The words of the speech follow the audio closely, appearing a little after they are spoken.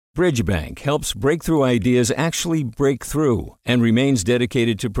Bridgebank helps breakthrough ideas actually break through and remains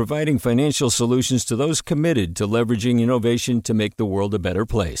dedicated to providing financial solutions to those committed to leveraging innovation to make the world a better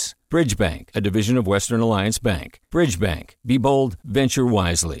place. Bridgebank, a division of Western Alliance Bank. Bridgebank. Be bold, venture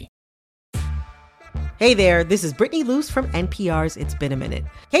wisely. Hey there, this is Brittany Luce from NPR's It's Been a Minute.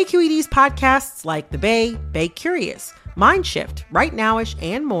 KQED's podcasts like The Bay, Bay Curious, Mind Shift, Right Nowish,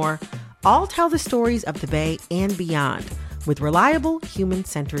 and more all tell the stories of the Bay and beyond with reliable,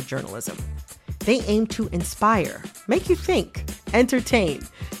 human-centered journalism. They aim to inspire, make you think, entertain,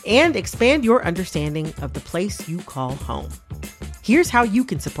 and expand your understanding of the place you call home. Here's how you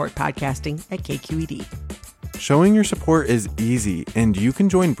can support podcasting at KQED. Showing your support is easy, and you can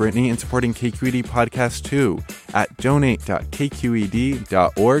join Brittany in supporting KQED Podcast too at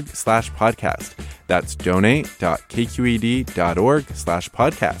donate.kqed.org/podcast. That's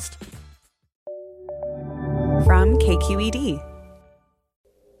donate.kqed.org/podcast. From KQED.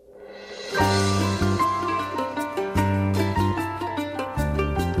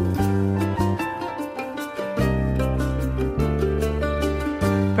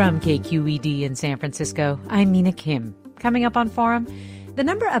 From KQED in San Francisco, I'm Mina Kim. Coming up on Forum, the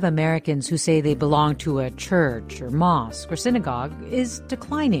number of Americans who say they belong to a church or mosque or synagogue is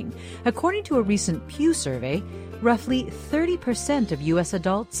declining. According to a recent Pew survey, roughly 30% of U.S.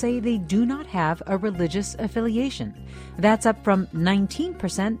 adults say they do not have a religious affiliation. That's up from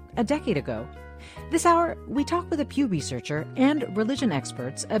 19% a decade ago. This hour, we talk with a Pew researcher and religion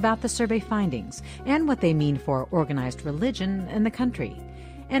experts about the survey findings and what they mean for organized religion in the country.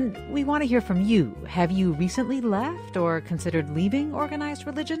 And we want to hear from you. Have you recently left or considered leaving organized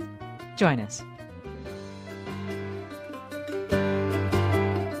religion? Join us.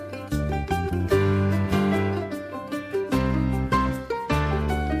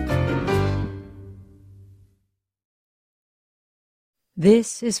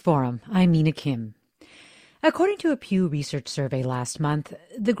 This is Forum. I'm Mina Kim. According to a Pew Research survey last month,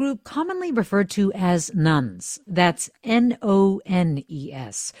 the group commonly referred to as nones, that's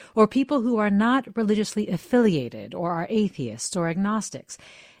N-O-N-E-S, or people who are not religiously affiliated or are atheists or agnostics,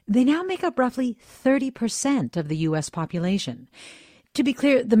 they now make up roughly 30% of the U.S. population. To be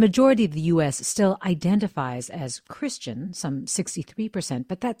clear, the majority of the U.S. still identifies as Christian, some 63%,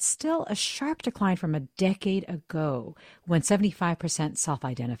 but that's still a sharp decline from a decade ago when 75%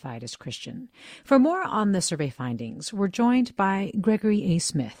 self-identified as Christian. For more on the survey findings, we're joined by Gregory A.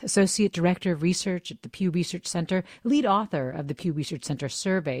 Smith, Associate Director of Research at the Pew Research Center, lead author of the Pew Research Center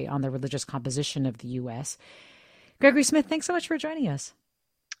survey on the religious composition of the U.S. Gregory Smith, thanks so much for joining us.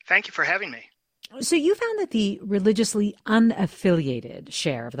 Thank you for having me. So you found that the religiously unaffiliated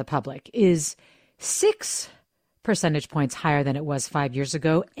share of the public is 6 percentage points higher than it was 5 years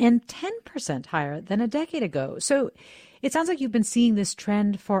ago and 10% higher than a decade ago. So it sounds like you've been seeing this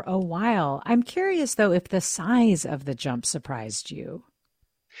trend for a while. I'm curious, though, if the size of the jump surprised you.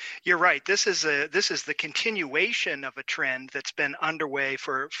 You're right. This is the continuation of a trend that's been underway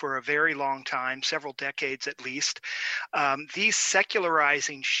for a very long time, several decades at least. These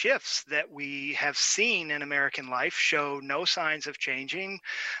secularizing shifts that we have seen in American life show no signs of changing,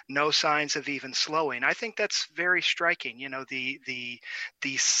 no signs of even slowing. I think that's very striking. You know, the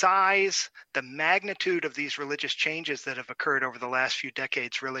size, the magnitude of these religious changes that have occurred over the last few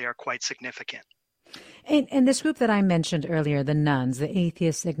decades really are quite significant. And this group that I mentioned earlier, the nones, the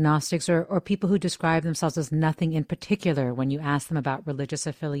atheists, agnostics, or people who describe themselves as nothing in particular when you ask them about religious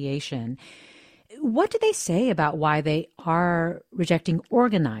affiliation, what do they say about why they are rejecting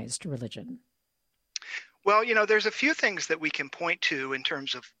organized religion? Well, you know, there's a few things that we can point to in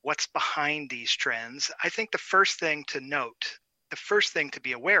terms of what's behind these trends. I think the first thing to note, the first thing to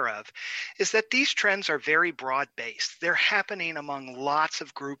be aware of is that these trends are very broad-based. They're happening among lots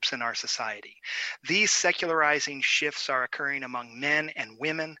of groups in our society. These secularizing shifts are occurring among men and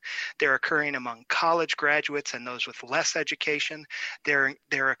women. They're occurring among college graduates and those with less education. They're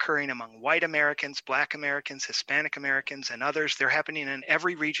occurring among white Americans, Black Americans, Hispanic Americans, and others. They're happening in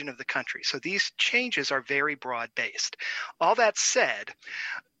every region of the country. So these changes are very broad-based. All that said,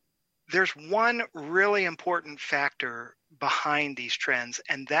 there's one really important factor behind these trends,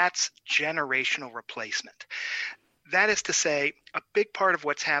 and that's generational replacement. That is to say, a big part of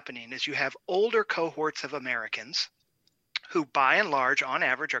what's happening is you have older cohorts of Americans who by and large, on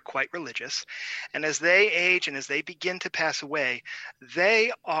average, are quite religious. And as they age and as they begin to pass away,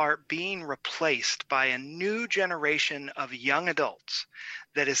 they are being replaced by a new generation of young adults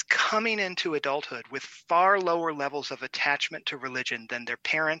that is coming into adulthood with far lower levels of attachment to religion than their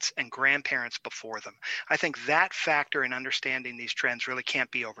parents and grandparents before them. I think that factor in understanding these trends really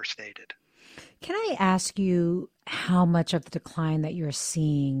can't be overstated. Can I ask you how much of the decline that you're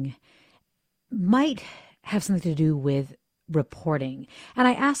seeing might have something to do with reporting? And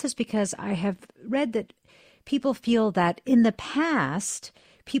I ask this because I have read that people feel that in the past,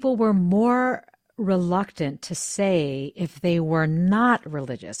 people were more reluctant to say if they were not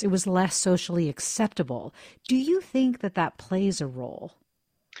religious. It was less socially acceptable. Do you think that that plays a role?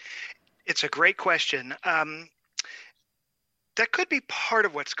 It's a great question. That could be part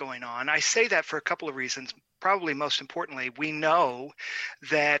of what's going on. I say that for a couple of reasons. Probably most importantly, we know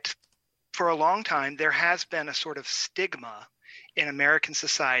that for a long time, there has been a sort of stigma in American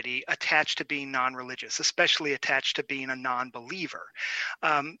society attached to being non-religious, especially attached to being a non-believer.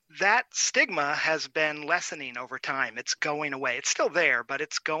 That stigma has been lessening over time. It's going away. It's still there, but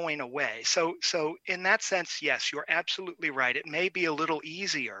it's going away. So in that sense, yes, you're absolutely right. It may be a little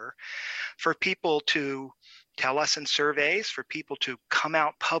easier for people to tell us in surveys, for people to come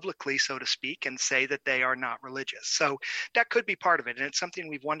out publicly, so to speak, and say that they are not religious. So that could be part of it, and it's something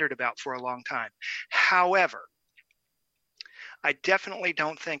we've wondered about for a long time. However, I definitely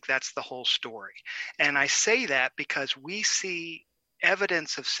don't think that's the whole story. And I say that because we see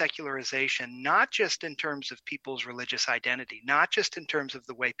evidence of secularization, not just in terms of people's religious identity, not just in terms of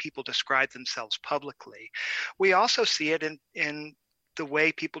the way people describe themselves publicly. We also see it in the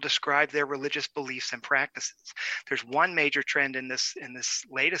way people describe their religious beliefs and practices. There's one major trend in this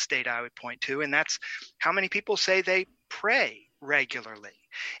latest data I would point to, and that's how many people say they pray regularly.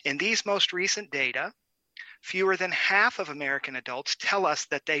 In these most recent data, fewer than half of American adults tell us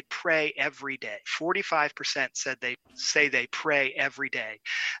that they pray every day. 45% said they say they pray every day.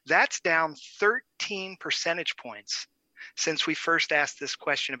 That's down 13 percentage points since we first asked this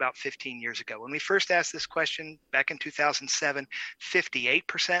question about 15 years ago. When we first asked this question back in 2007,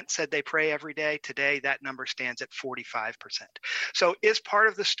 58% said they pray every day. Today, that number stands at 45%. So is part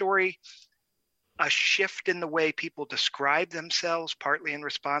of the story a shift in the way people describe themselves, partly in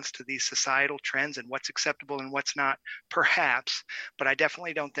response to these societal trends and what's acceptable and what's not? Perhaps, but I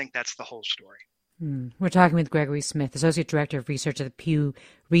definitely don't think that's the whole story. We're talking with Gregory Smith, Associate Director of Research at the Pew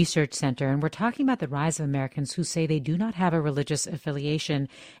Research Center, and we're talking about the rise of Americans who say they do not have a religious affiliation.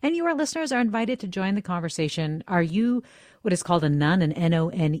 And you, our listeners, are invited to join the conversation. Are you what is called a nun, an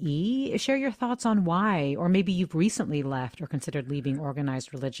N-O-N-E? Share your thoughts on why, or maybe you've recently left or considered leaving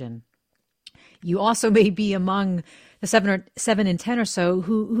organized religion. You also may be among the 7 in 10 or so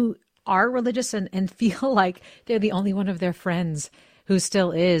who are religious and feel like they're the only one of their friends who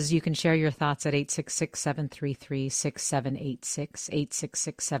still is. You can share your thoughts at 866-733-6786,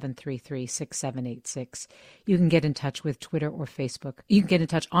 866-733-6786. You can get in touch with Twitter or Facebook. You can get in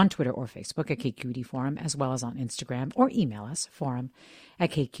touch on Twitter or Facebook at KQED Forum, as well as on Instagram, or email us,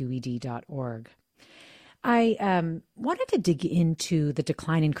 forum@kqed.org. I wanted to dig into the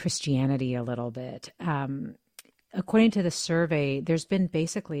decline in Christianity a little bit. According to the survey, there's been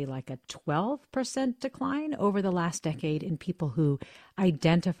basically like a 12% decline over the last decade in people who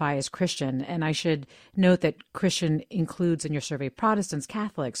identify as Christian. And I should note that Christian includes in your survey Protestants,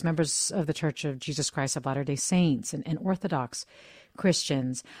 Catholics, members of the Church of Jesus Christ of Latter-day Saints, and Orthodox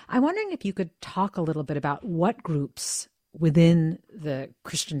Christians. I'm wondering if you could talk a little bit about what groups within the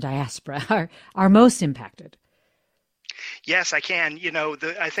Christian diaspora are most impacted. Yes, I can.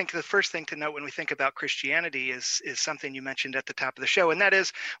 I think the first thing to note when we think about Christianity is something you mentioned at the top of the show, and that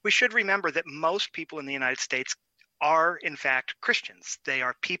is we should remember that most people in the United States are in fact Christians. They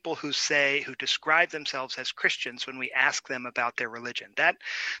are people who describe themselves as Christians when we ask them about their religion. That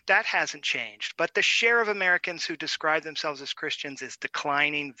hasn't changed. But the share of Americans who describe themselves as Christians is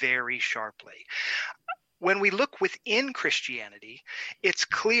declining very sharply. When we look within Christianity, it's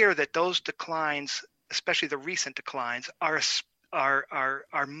clear that those declines, especially the recent declines, are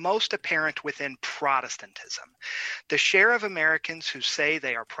most apparent within Protestantism. The share of Americans who say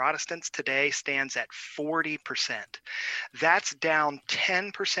they are Protestants today stands at 40%. That's down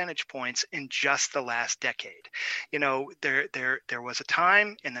 10 percentage points in just the last decade. There was a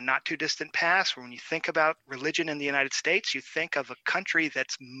time in the not too distant past when you think about religion in the United States, you think of a country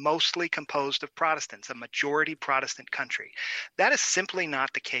that's mostly composed of Protestants, a majority Protestant country. That is simply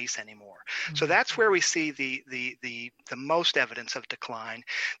not the case anymore. Mm-hmm. So that's where we see the most evidence of decline.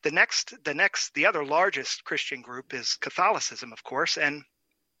 The other largest Christian group is Catholicism, of course, and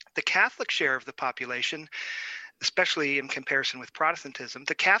the Catholic share of the population, especially in comparison with Protestantism,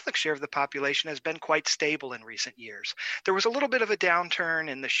 the Catholic share of the population has been quite stable in recent years. There was a little bit of a downturn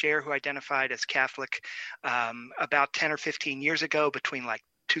in the share who identified as Catholic about 10 or 15 years ago, between like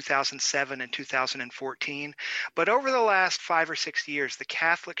 2007 and 2014. But over the last 5 or 6 years, the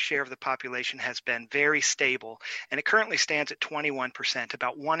Catholic share of the population has been very stable, and it currently stands at 21%.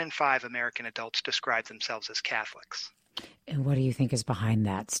 About 1 in 5 American adults describe themselves as Catholics. And what do you think is behind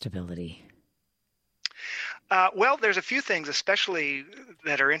that stability? Well, there's a few things, especially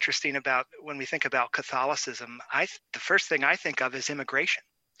that are interesting about when we think about Catholicism. The first thing I think of is immigration.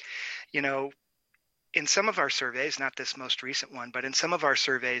 You know, in some of our surveys, not this most recent one, but in some of our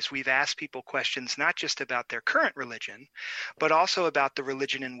surveys, we've asked people questions not just about their current religion, but also about the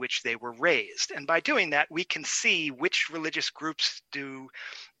religion in which they were raised. And by doing that, we can see which religious groups do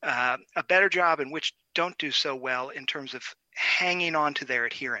a better job and which don't do so well in terms of hanging on to their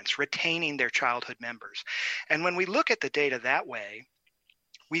adherents, retaining their childhood members. And when we look at the data that way,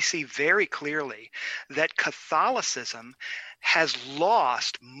 we see very clearly that Catholicism has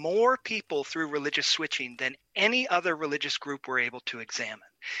lost more people through religious switching than any other religious group we're able to examine.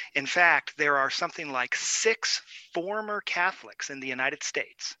 In fact, there are something like 6 former Catholics in the United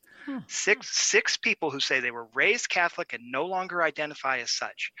States. Six people who say they were raised Catholic and no longer identify as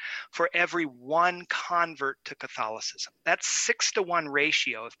such for every 1 convert to Catholicism. That 6-to-1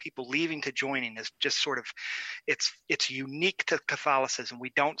 ratio of people leaving to joining is just sort of, it's unique to Catholicism.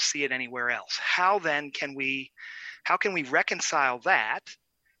 We don't see it anywhere else. How can we reconcile that,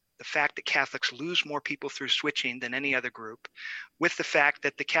 the fact that Catholics lose more people through switching than any other group, with the fact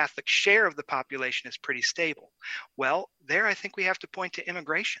that the Catholic share of the population is pretty stable? Well, there I think we have to point to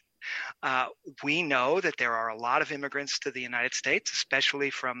immigration. We know that there are a lot of immigrants to the United States, especially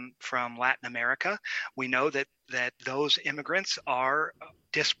from Latin America. We know that those immigrants are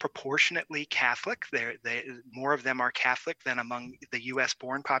disproportionately Catholic. More of them are Catholic than among the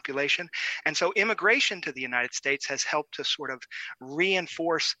U.S.-born population. And so immigration to the United States has helped to sort of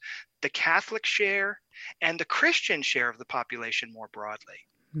reinforce the Catholic share and the Christian share of the population more broadly.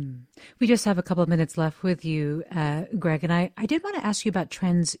 We just have a couple of minutes left with you, Greg, and I did want to ask you about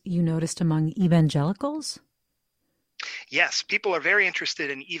trends you noticed among evangelicals. Yes, people are very interested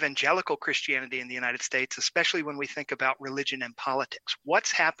in evangelical Christianity in the United States, especially when we think about religion and politics.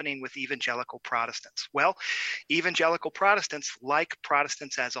 What's happening with evangelical Protestants? Well, evangelical Protestants, like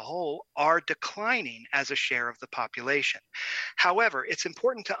Protestants as a whole, are declining as a share of the population. However, it's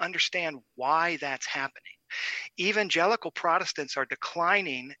important to understand why that's happening. Evangelical Protestants are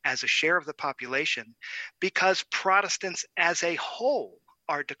declining as a share of the population because Protestants as a whole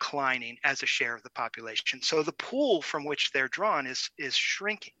are declining as a share of the population. So the pool from which they're drawn is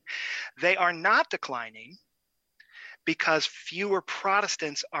shrinking. They are not declining because fewer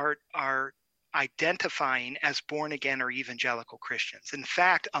Protestants are identifying as born again or evangelical Christians. In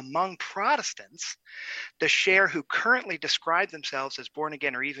fact, among Protestants, the share who currently describe themselves as born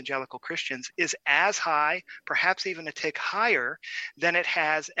again or evangelical Christians is as high, perhaps even a tick higher than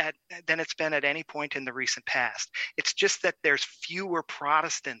it's been at any point in the recent past. It's just that there's fewer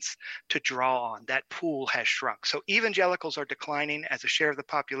Protestants to draw on. That pool has shrunk. So evangelicals are declining as a share of the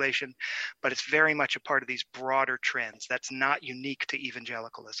population, but it's very much a part of these broader trends. That's not unique to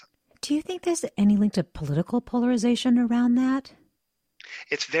evangelicalism. Do you think there's any link to political polarization around that?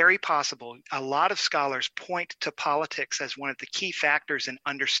 It's very possible. A lot of scholars point to politics as one of the key factors in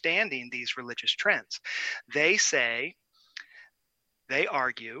understanding these religious trends. They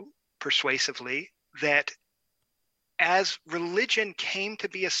argue persuasively that as religion came to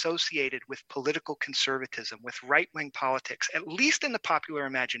be associated with political conservatism, with right-wing politics, at least in the popular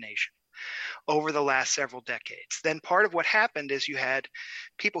imagination, over the last several decades, then part of what happened is you had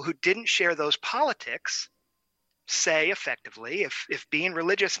people who didn't share those politics say effectively, if being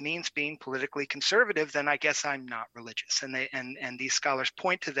religious means being politically conservative, then I guess I'm not religious. And these scholars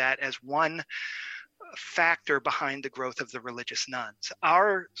point to that as one factor behind the growth of the religious nuns.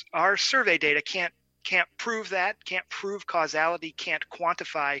 Our survey data can't prove that, can't prove causality, can't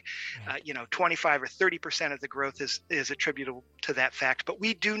quantify, 25 or 30% of the growth is attributable to that fact. But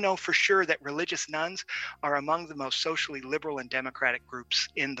we do know for sure that religious nuns are among the most socially liberal and democratic groups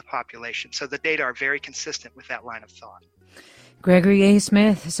in the population. So the data are very consistent with that line of thought. Gregory A.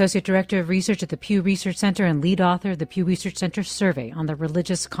 Smith, Associate Director of Research at the Pew Research Center and lead author of the Pew Research Center Survey on the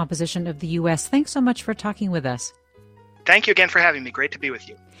Religious Composition of the U.S. Thanks so much for talking with us. Thank you again for having me. Great to be with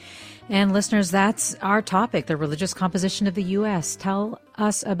you. And listeners, that's our topic, the religious composition of the U.S. Tell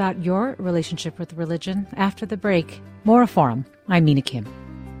us about your relationship with religion after the break. More Forum. I'm Mina Kim.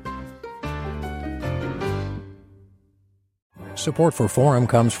 Support for Forum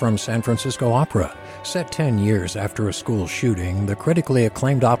comes from San Francisco Opera. Set 10 years after a school shooting, the critically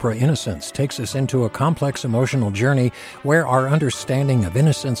acclaimed opera Innocence takes us into a complex emotional journey where our understanding of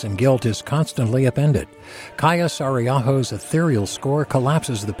innocence and guilt is constantly upended. Kaya Sariaho's ethereal score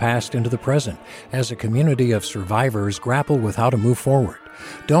collapses the past into the present as a community of survivors grapple with how to move forward.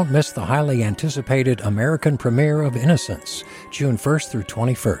 Don't miss the highly anticipated American premiere of Innocence, June 1st through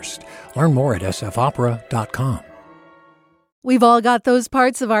 21st. Learn more at sfopera.com. We've all got those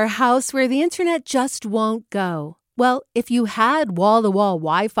parts of our house where the internet just won't go. Well, if you had wall-to-wall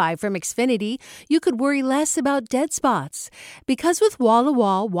Wi-Fi from Xfinity, you could worry less about dead spots. Because with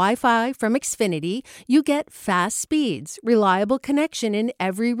wall-to-wall Wi-Fi from Xfinity, you get fast speeds, reliable connection in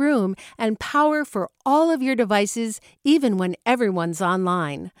every room, and power for all of your devices, even when everyone's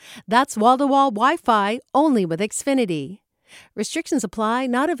online. That's wall-to-wall Wi-Fi only with Xfinity. Restrictions apply,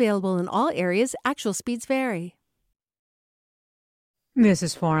 not available in all areas. Actual speeds vary. This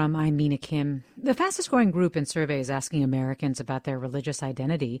is Forum. I'm Mina Kim. The fastest growing group in surveys asking Americans about their religious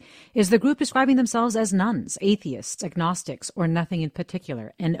identity is the group describing themselves as nones, atheists, agnostics, or nothing in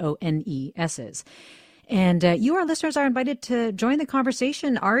particular, NONESs. And you, our listeners, are invited to join the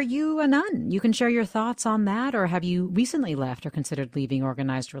conversation. Are you a nun? You can share your thoughts on that, or have you recently left or considered leaving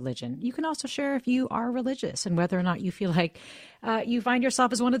organized religion? You can also share if you are religious and whether or not you feel like you find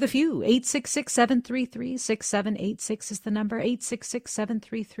yourself as one of the few. 866-733-6786 is the number,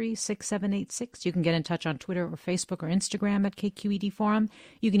 866-733-6786. You can get in touch on Twitter or Facebook or Instagram at KQED Forum.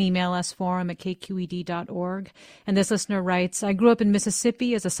 You can email us forum@kqed.org. And this listener writes, I grew up in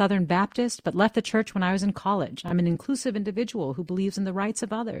Mississippi as a Southern Baptist, but left the church when I was in college. I'm an inclusive individual who believes in the rights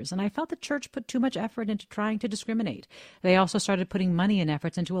of others, and I felt the church put too much effort into trying to discriminate. They also started putting money and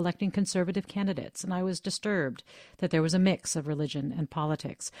efforts into electing conservative candidates, and I was disturbed that there was a mix of religion and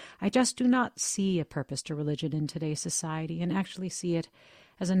politics. I just do not see a purpose to religion in today's society and actually see it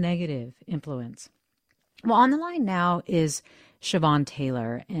as a negative influence. Well, on the line now is Siobhan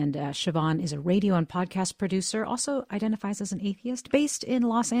Taylor, and Siobhan is a radio and podcast producer, also identifies as an atheist, based in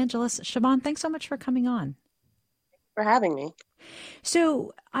Los Angeles. Siobhan, thanks so much for coming on. For having me.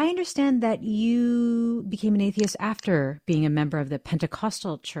 So I understand that you became an atheist after being a member of the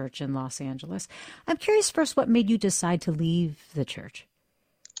Pentecostal church in Los Angeles. I'm curious first what made you decide to leave the church?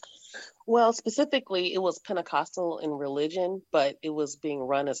 Well, specifically, it was Pentecostal in religion, but it was being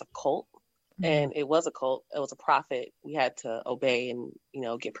run as a cult. And it was a cult. It was a prophet. We had to obey and,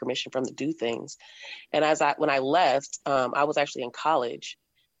 get permission from to do things. And when I left, I was actually in college.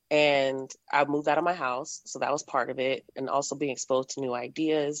 And I moved out of my house, so that was part of it. And also being exposed to new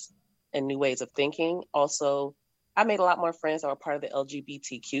ideas and new ways of thinking. Also, I made a lot more friends that were part of the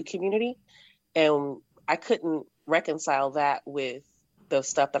LGBTQ community. And I couldn't reconcile that with the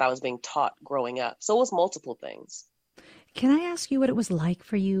stuff that I was being taught growing up. So it was multiple things. Can I ask you what it was like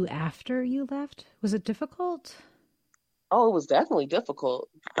for you after you left? Was it difficult? Oh, it was definitely difficult.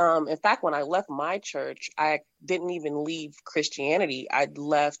 In fact, when I left my church, I didn't even leave Christianity. I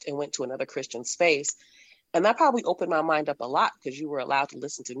left and went to another Christian space. And that probably opened my mind up a lot because you were allowed to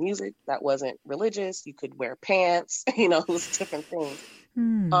listen to music that wasn't religious. You could wear pants, it was different things.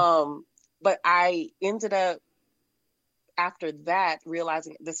 But I ended up, after that,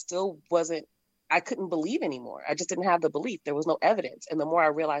 realizing this still wasn't, I couldn't believe anymore. I just didn't have the belief. There was no evidence. And the more I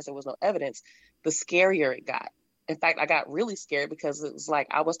realized there was no evidence, the scarier it got. In fact, I got really scared because it was like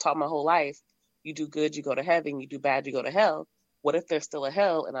I was taught my whole life, you do good, you go to heaven, you do bad, you go to hell. What if there's still a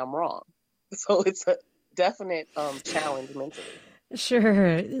hell and I'm wrong? So it's a definite challenge mentally.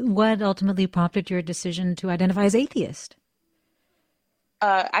 Sure. What ultimately prompted your decision to identify as atheist?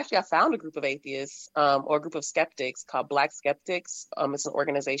 Actually, I found a group of atheists or a group of skeptics called Black Skeptics. It's an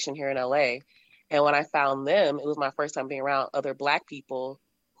organization here in LA. And when I found them, it was my first time being around other Black people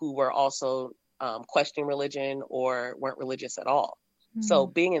who were also questioning religion or weren't religious at all. So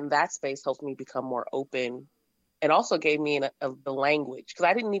being in that space helped me become more open and also gave me the language, because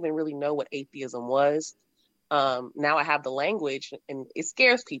I didn't even really know what atheism was. Now I have the language, and it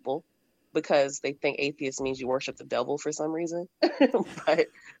scares people because they think atheist means you worship the devil for some reason. But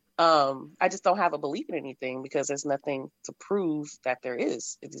I just don't have a belief in anything because there's nothing to prove that there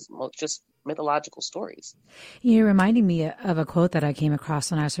is. It is just mythological stories. You're reminding me of a quote that I came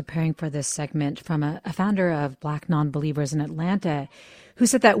across when I was preparing for this segment from a founder of Black Non-Believers in Atlanta, who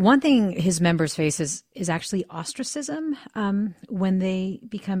said that one thing his members face is actually ostracism when they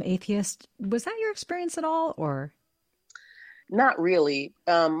become atheist. Was that your experience at all, or? Not really.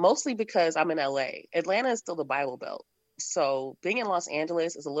 Mostly because I'm in LA. Atlanta is still the Bible Belt. So being in Los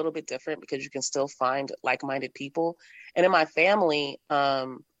Angeles is a little bit different because you can still find like-minded people. And in my family, I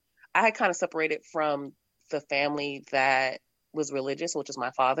had kind of separated from the family that was religious, which is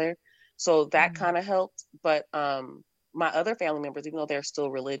my father. So that kind of helped. But my other family members, even though they're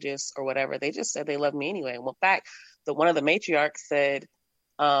still religious or whatever, they just said they love me anyway. Well, in fact, one of the matriarchs said,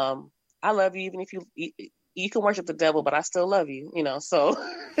 I love you even if you can worship the devil, but I still love you, so.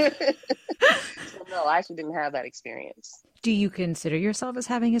 So no, I actually didn't have that experience. Do you consider yourself as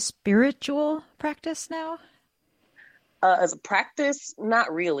having a spiritual practice now? As a practice,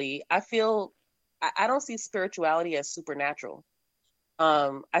 not really. I feel I don't see spirituality as supernatural.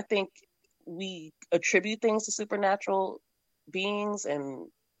 I think we attribute things to supernatural beings and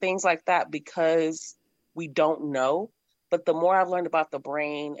things like that because we don't know. But the more I've learned about the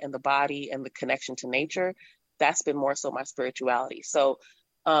brain and the body and the connection to nature, that's been more so my spirituality. So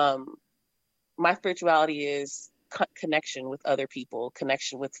my spirituality is connection with other people,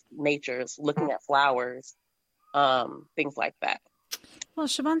 connection with nature, looking at flowers, things like that. Well,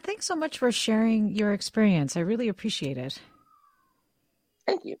 Siobhan, thanks so much for sharing your experience. I really appreciate it.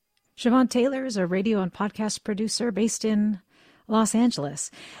 Thank you. Siobhan Taylor is a radio and podcast producer based in Los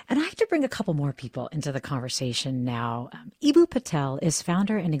Angeles. And I have to bring a couple more people into the conversation now. Ibu Patel is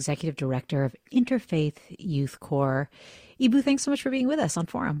founder and executive director of Interfaith Youth Corps. Ibu, thanks so much for being with us on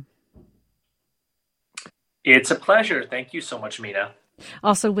Forum. It's a pleasure. Thank you so much, Mina.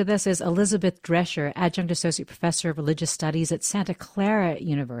 Also with us is Elizabeth Drescher, Adjunct Associate Professor of Religious Studies at Santa Clara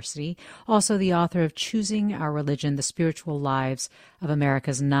University, also the author of Choosing Our Religion, The Spiritual Lives of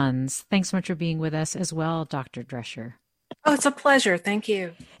America's Nuns. Thanks so much for being with us as well, Dr. Drescher. Oh, it's a pleasure. Thank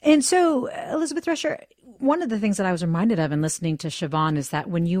you. And so, Elizabeth Drescher, one of the things that I was reminded of in listening to Siobhan is that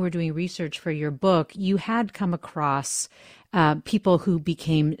when you were doing research for your book, you had come across people who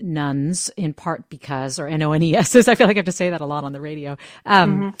became nuns in part because, or NONESs, I feel like I have to say that a lot on the radio,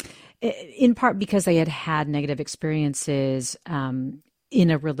 in part because they had had negative experiences in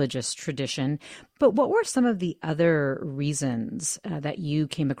a religious tradition. But what were some of the other reasons that you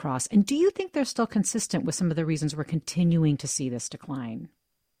came across? And do you think they're still consistent with some of the reasons we're continuing to see this decline?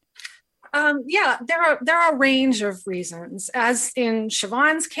 Yeah, there are a range of reasons. As in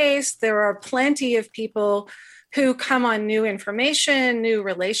Siobhan's case, there are plenty of people who come on new information, new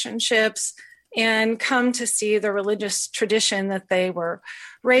relationships, and come to see the religious tradition that they were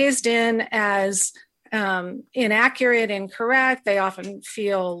raised in as inaccurate, incorrect. They often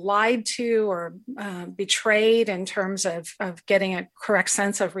feel lied to or betrayed in terms of getting a correct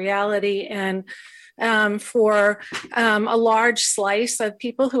sense of reality. And for a large slice of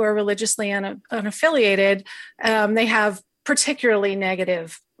people who are religiously unaffiliated, they have particularly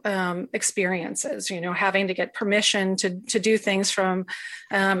negative experiences, having to get permission to do things from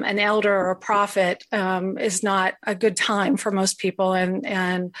an elder or a prophet is not a good time for most people.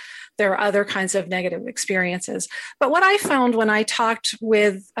 And there are other kinds of negative experiences. But what I found when I talked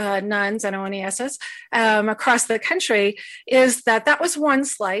with nuns and NONESs across the country is that was one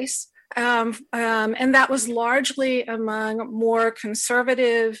slice. And that was largely among more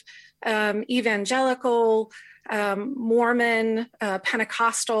conservative, evangelical, Mormon,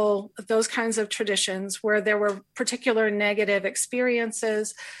 Pentecostal, those kinds of traditions where there were particular negative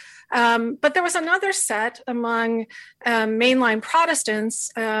experiences. But there was another set among mainline Protestants,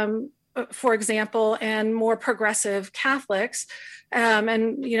 for example, and more progressive Catholics.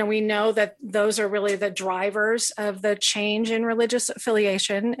 And, we know that those are really the drivers of the change in religious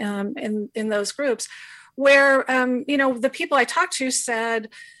affiliation in those groups, where, the people I talked to said,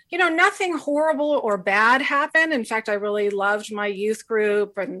 nothing horrible or bad happened. In fact, I really loved my youth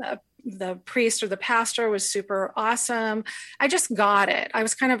group, and the priest or the pastor was super awesome. I just got it. I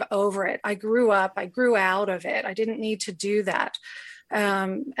was kind of over it. I grew up. I grew out of it. I didn't need to do that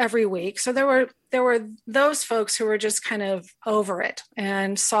every week. So there were those folks who were just kind of over it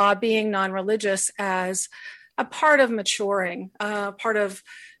and saw being non-religious as a part of maturing, part of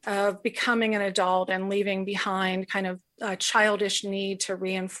becoming an adult and leaving behind kind of a childish need to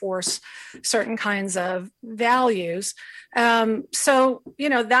reinforce certain kinds of values. So,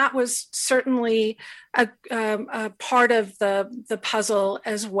 that was certainly a part of the puzzle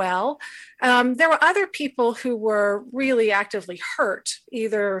as well. There were other people who were really actively hurt,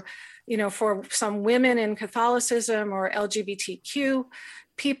 either, for some women in Catholicism or LGBTQ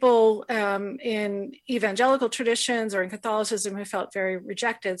people in evangelical traditions or in Catholicism who felt very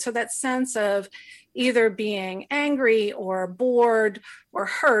rejected. So that sense of either being angry or bored or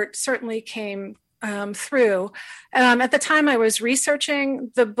hurt certainly came through. At the time I was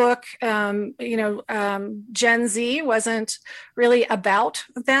researching the book, Gen Z wasn't really about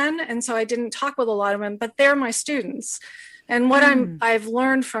then. And so I didn't talk with a lot of them, but they're my students. And what I've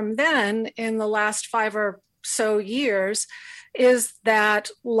learned from then in the last 5 or so years is that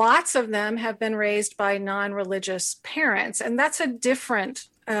lots of them have been raised by non-religious parents. And that's a different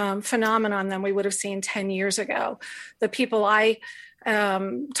phenomenon than we would have seen 10 years ago. The people I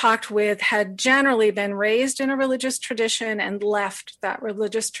talked with had generally been raised in a religious tradition and left that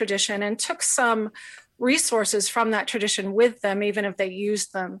religious tradition and took some resources from that tradition with them, even if they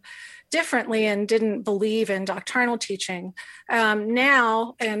used them differently and didn't believe in doctrinal teaching.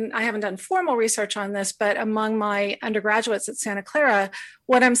 Now, and I haven't done formal research on this, but among my undergraduates at Santa Clara,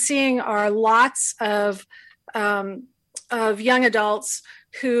 what I'm seeing are lots of young adults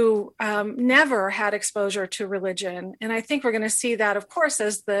who never had exposure to religion. And I think we're going to see that, of course,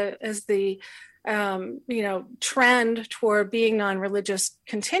 as the trend toward being non-religious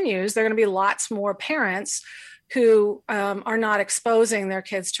continues. There are going to be lots more parents who are not exposing their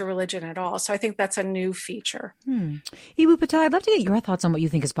kids to religion at all. So I think that's a new feature. Eboo Patel, I'd love to get your thoughts on what you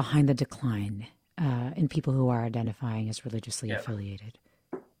think is behind the decline in people who are identifying as religiously affiliated.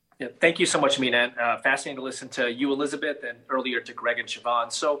 Yeah, thank you so much, Mina. Fascinating to listen to you, Elizabeth, and earlier to Greg and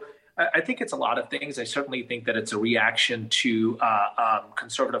Siobhan. So I think it's a lot of things. I certainly think that it's a reaction to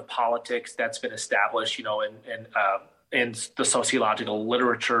conservative politics that's been established, in the sociological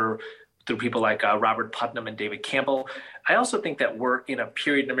literature through people like Robert Putnam and David Campbell. I also think that we're in a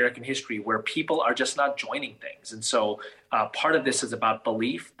period in American history where people are just not joining things. And so part of this is about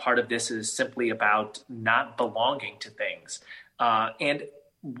belief. Part of this is simply about not belonging to things. And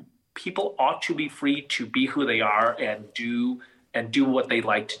people ought to be free to be who they are and do what they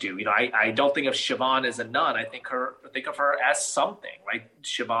like to do. I don't think of Siobhan as a nun. I think of her as something, right?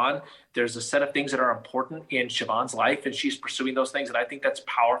 Siobhan, there's a set of things that are important in Siobhan's life, and she's pursuing those things. And I think that's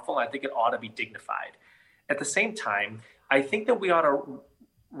powerful. I think it ought to be dignified. At the same time, I think that we ought to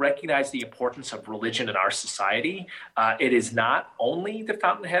recognize the importance of religion in our society. It is not only the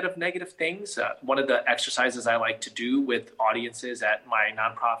fountainhead of negative things. One of the exercises I like to do with audiences at my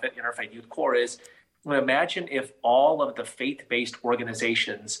nonprofit Interfaith Youth Corps is, imagine if all of the faith-based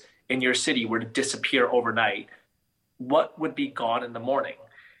organizations in your city were to disappear overnight. What would be gone in the morning?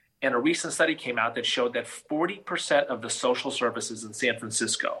 And a recent study came out that showed that 40% of the social services in San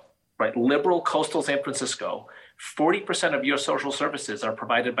Francisco, right, liberal coastal San Francisco, 40% of your social services are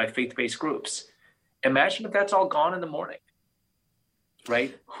provided by faith-based groups. Imagine if that's all gone in the morning,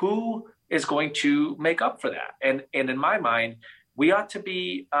 right? Who is going to make up for that? And in my mind, we ought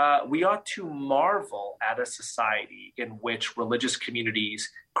to marvel at a society in which religious communities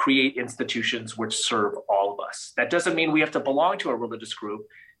create institutions which serve all of us. That doesn't mean we have to belong to a religious group,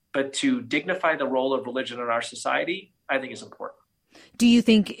 but to dignify the role of religion in our society, I think is important. Do you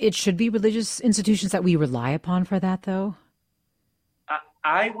think it should be religious institutions that we rely upon for that, though?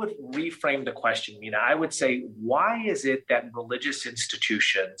 I would reframe the question, Mina. I would say, why is it that religious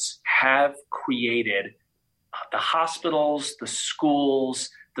institutions have created the hospitals, the schools,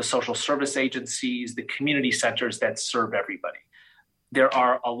 the social service agencies, the community centers that serve everybody? There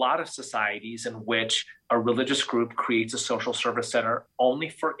are a lot of societies in which a religious group creates a social service center only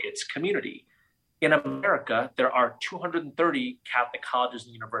for its community. In America, there are 230 Catholic colleges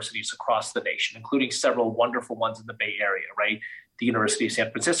and universities across the nation, including several wonderful ones in the Bay Area, right? The University of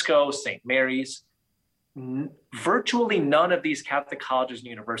San Francisco, St. Mary's. Virtually none of these Catholic colleges and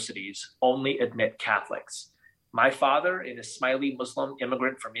universities only admit Catholics. My father, an Ismaili Muslim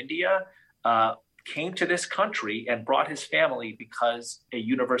immigrant from India, came to this country and brought his family because a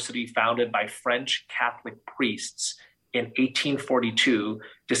university founded by French Catholic priests in 1842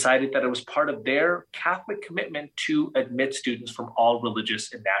 decided that it was part of their Catholic commitment to admit students from all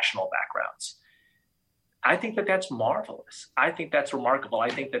religious and national backgrounds. I think that that's marvelous. I think that's remarkable. I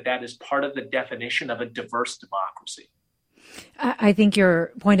think that that is part of the definition of a diverse democracy. I think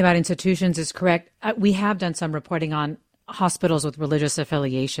your point about institutions is correct. We have done some reporting on hospitals with religious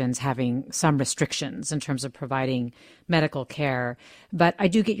affiliations having some restrictions in terms of providing medical care. But I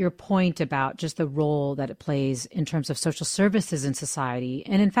do get your point about just the role that it plays in terms of social services in society.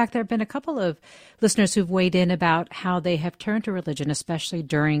 And in fact, there have been a couple of listeners who've weighed in about how they have turned to religion, especially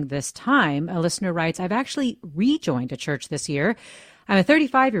during this time. A listener writes, I've actually rejoined a church this year. I'm a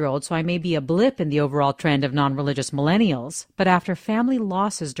 35-year-old, so I may be a blip in the overall trend of non-religious millennials. But after family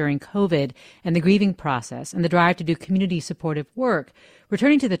losses during COVID and the grieving process and the drive to do community supportive work,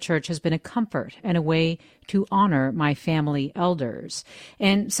 returning to the church has been a comfort and a way to honor my family elders.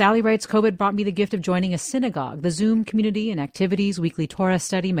 And Sally writes, COVID brought me the gift of joining a synagogue, the Zoom community and activities, weekly Torah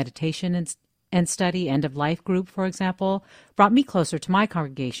study, meditation, and study, end-of-life group, for example, brought me closer to my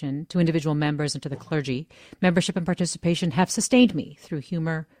congregation, to individual members, and to the clergy. Membership and participation have sustained me through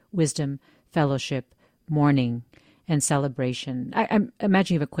humor, wisdom, fellowship, mourning, and celebration. I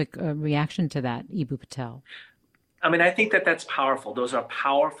imagine you have a quick reaction to that, Eboo Patel. I mean, I think that that's powerful. Those are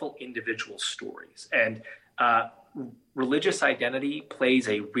powerful individual stories. And religious identity plays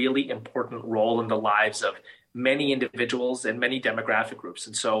a really important role in the lives of many individuals and many demographic groups.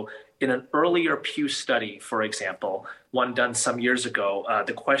 And so in an earlier Pew study, for example, one done some years ago,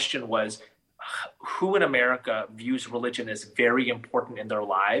 the question was, who in America views religion as very important in their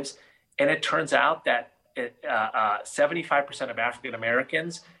lives? And it turns out that 75% of African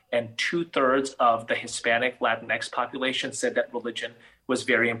Americans and 2/3 of the Hispanic Latinx population said that religion was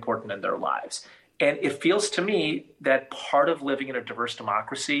very important in their lives. And it feels to me that part of living in a diverse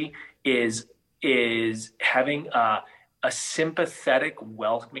democracy is having a sympathetic,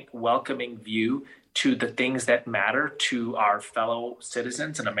 welcoming view to the things that matter to our fellow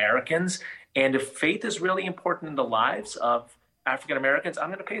citizens and Americans. And if faith is really important in the lives of African Americans, I'm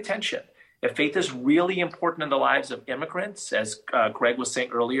going to pay attention. If faith is really important in the lives of immigrants, as Greg was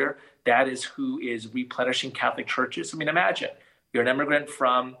saying earlier, that is who is replenishing Catholic churches. I mean, imagine you're an immigrant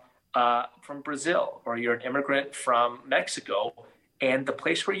from Brazil, or you're an immigrant from Mexico, and the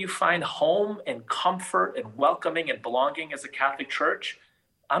place where you find home and comfort and welcoming and belonging as a Catholic church,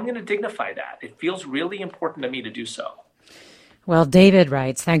 I'm going to dignify that. It feels really important to me to do so. Well, David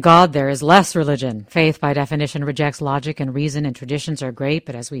writes, thank God there is less religion. Faith, by definition, rejects logic and reason, and traditions are great,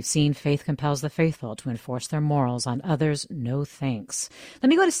 but as we've seen, faith compels the faithful to enforce their morals on others. No thanks. Let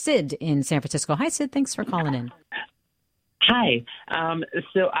me go to Sid in San Francisco. Hi, Sid. Thanks for calling in. Hi.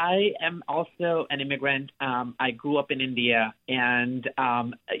 So I am also an immigrant. I grew up in India, and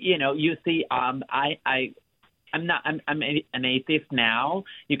you see, I'm an atheist now.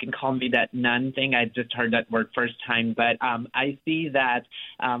 You can call me that nun thing. I just heard that word first time. But I see that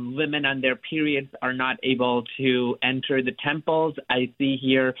women on their periods are not able to enter the temples. I see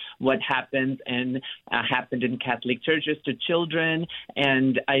here what happens and happened in Catholic churches to children.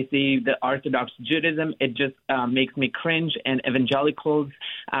 And I see the Orthodox Judaism. It just makes me cringe. And evangelicals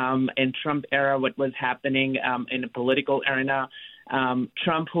in Trump era, what was happening in the political arena.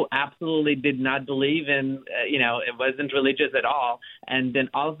 Trump, who absolutely did not believe in, it wasn't religious at all. And then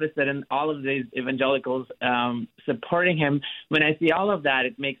all of a sudden, all of these evangelicals supporting him. When I see all of that,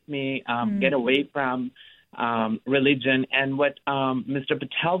 it makes me get away from religion. And what Mr.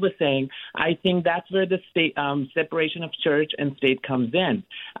 Patel was saying, I think that's where the state separation of church and state comes in.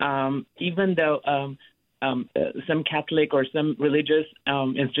 Even though some Catholic or some religious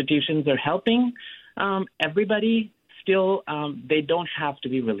institutions are helping everybody, still, they don't have to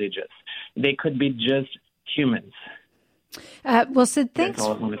be religious. They could be just humans. Well, Sid, thanks. That's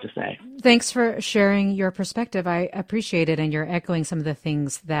all I wanted to say. Thanks for sharing your perspective. I appreciate it. And you're echoing some of the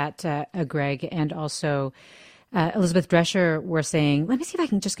things that Greg and also Elizabeth Drescher were saying. Let me see if I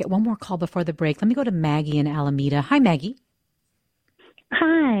can just get one more call before the break. Let me go to Maggie in Alameda. Hi, Maggie.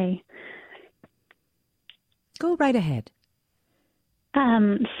 Hi. Go right ahead.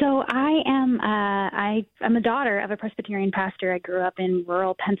 So I'm a daughter of a Presbyterian pastor. I grew up in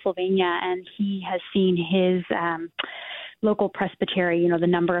rural Pennsylvania, and he has seen his local presbytery, the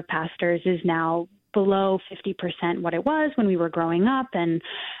number of pastors is now below 50% what it was when we were growing up. And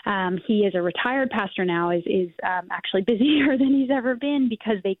he is a retired pastor now, is actually busier than he's ever been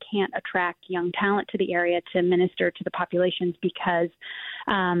because they can't attract young talent to the area to minister to the populations because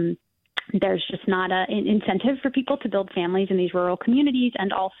there's just not an incentive for people to build families in these rural communities.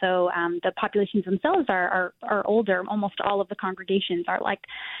 And also the populations themselves are older. Almost all of the congregations are like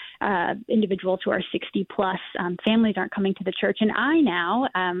individuals who are 60 plus. Families aren't coming to the church. And I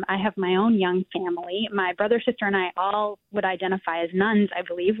have my own young family. My brother, sister, and I all would identify as nuns, I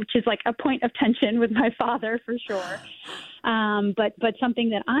believe, which is like a point of tension with my father for sure. But something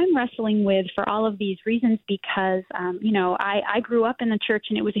that I'm wrestling with for all of these reasons because, I grew up in the church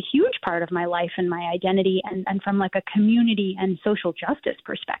and it was a huge part of my life and my identity and from like a community and social justice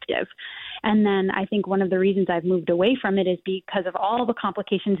perspective. And then I think one of the reasons I've moved away from it is because of all the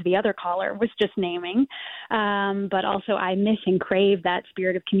complications the other caller was just naming. But also I miss and crave that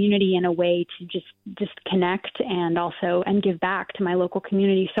spirit of community in a way to just connect and give back to my local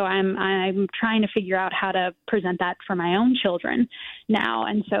community. So I'm trying to figure out how to present that for my own children now.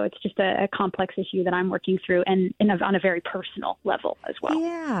 And so it's just a complex issue that I'm working through and on a very personal level as well.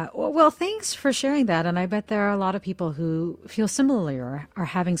 Yeah. Well, thanks for sharing that. And I bet there are a lot of people who feel similarly or are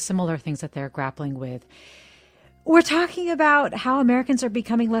having similar things that they're grappling with. We're talking about how Americans are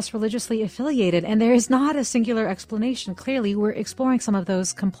becoming less religiously affiliated, and there is not a singular explanation. Clearly, we're exploring some of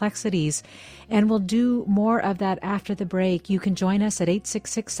those complexities, and we'll do more of that after the break. You can join us at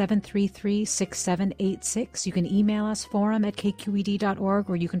 866-733-6786. You can email us, forum@kqed.org,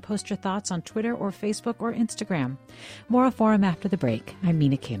 or you can post your thoughts on Twitter or Facebook or Instagram. More of Forum after the break. I'm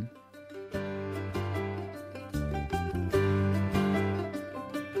Mina Kim.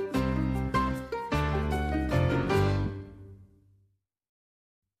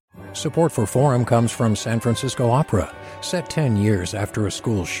 Support for Forum comes from San Francisco Opera. Set 10 years after a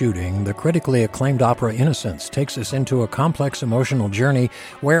school shooting, the critically acclaimed opera Innocence takes us into a complex emotional journey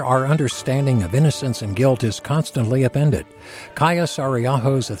where our understanding of innocence and guilt is constantly upended. Kaya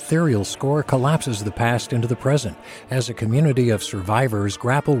Sariaho's ethereal score collapses the past into the present as a community of survivors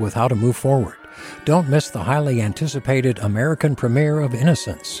grapple with how to move forward. Don't miss the highly anticipated American premiere of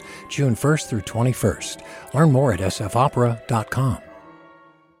Innocence, June 1st through 21st. Learn more at sfopera.com.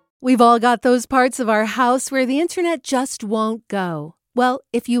 We've all got those parts of our house where the internet just won't go. Well,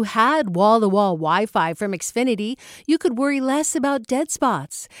 if you had wall-to-wall Wi-Fi from Xfinity, you could worry less about dead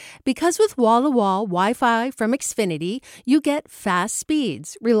spots. Because with wall-to-wall Wi-Fi from Xfinity, you get fast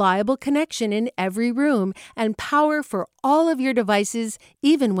speeds, reliable connection in every room, and power for all of your devices,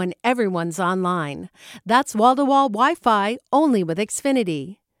 even when everyone's online. That's wall-to-wall Wi-Fi only with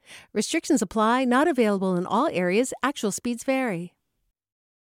Xfinity. Restrictions apply, not available in all areas. Actual speeds vary.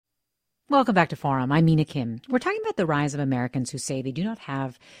 Welcome back to Forum. I'm Mina Kim. We're talking about the rise of Americans who say they do not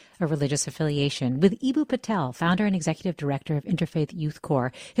have a religious affiliation with Ibu Patel, founder and executive director of Interfaith Youth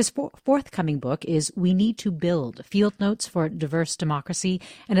Corps. His forthcoming book is We Need to Build, Field Notes for Diverse Democracy,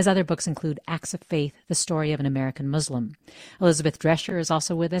 and his other books include Acts of Faith, The Story of an American Muslim. Elizabeth Drescher is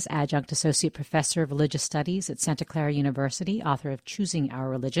also with us, adjunct associate professor of religious studies at Santa Clara University, author of Choosing Our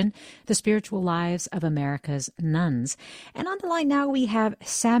Religion, The Spiritual Lives of America's Nuns. And on the line now we have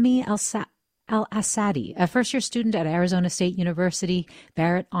Sami El-Assadi, a first-year student at Arizona State University,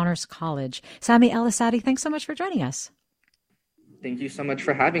 Barrett Honors College. Sami El-Assadi, thanks so much for joining us. Thank you so much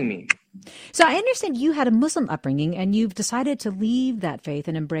for having me. So I understand you had a Muslim upbringing and you've decided to leave that faith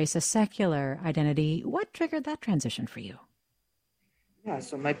and embrace a secular identity. What triggered that transition for you? Yeah,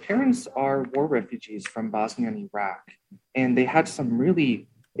 so my parents are war refugees from Bosnia and Iraq, and they had some really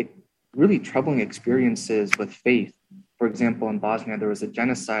troubling experiences with faith. For example, in Bosnia, there was a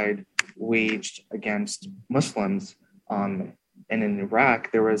genocide waged against Muslims. And in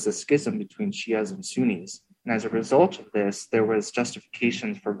Iraq, there was a schism between Shias and Sunnis. And as a result of this, there was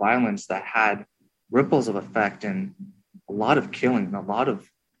justifications for violence that had ripples of effect and a lot of killing and a lot of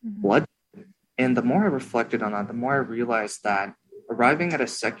blood. And the more I reflected on that, the more I realized that arriving at a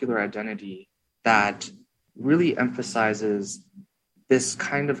secular identity that really emphasizes this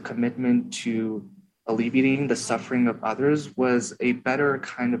kind of commitment to alleviating the suffering of others was a better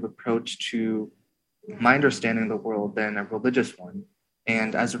kind of approach to my understanding of the world than a religious one.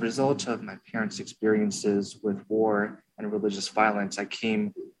 And as a result of my parents' experiences with war and religious violence, I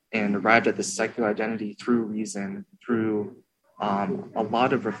came and arrived at this secular identity through reason, through a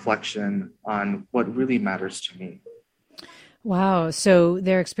lot of reflection on what really matters to me. Wow. So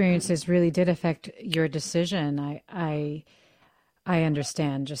their experiences really did affect your decision. I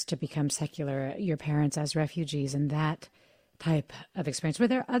understand, just to become secular, your parents as refugees and that type of experience. Were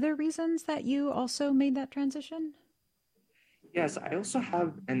there other reasons that you also made that transition? Yes, I also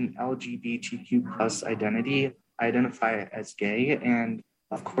have an LGBTQ plus identity. I identify as gay. And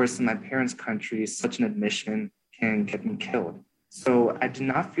of course, in my parents' country, such an admission can get me killed. So I did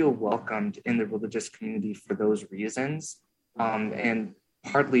not feel welcomed in the religious community for those reasons. And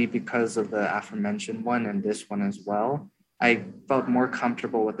partly because of the aforementioned one and this one as well, I felt more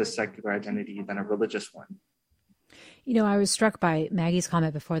comfortable with a secular identity than a religious one. You know, I was struck by Maggie's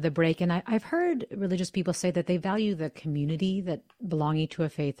comment before the break, and I've heard religious people say that they value the community that belonging to a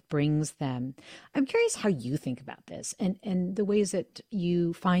faith brings them. I'm curious how you think about this and the ways that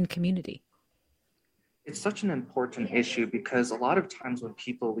you find community. It's such an important issue because a lot of times when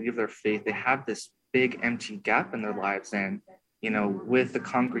people leave their faith, they have this big empty gap in their lives. And, you know, with the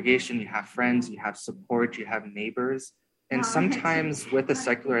congregation, you have friends, you have support, you have neighbors. And sometimes with a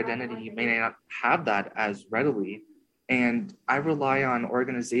secular identity, you may not have that as readily. And I rely on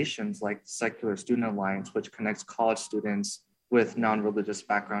organizations like the Secular Student Alliance, which connects college students with non-religious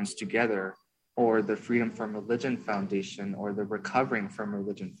backgrounds together, or the Freedom from Religion Foundation, or the Recovering from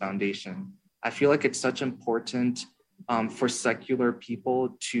Religion Foundation. I feel like it's such important for secular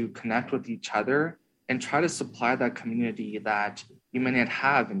people to connect with each other and try to supply that community that you may not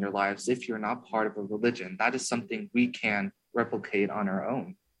have in your lives if you're not part of a religion. That is something we can replicate on our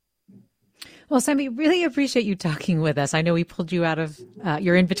own. Well, Sami, really appreciate you talking with us. I know we pulled you out of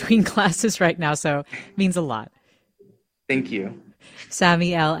your in-between classes right now, so it means a lot. Thank you.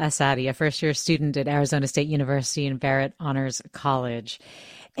 Sami El-Assadi, a first-year student at Arizona State University and Barrett Honors College.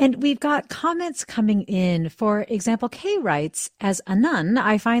 And we've got comments coming in. For example, Kay writes, as a nun,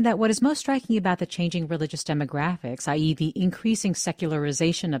 I find that what is most striking about the changing religious demographics, i.e. the increasing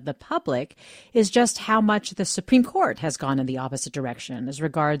secularization of the public, is just how much the Supreme Court has gone in the opposite direction as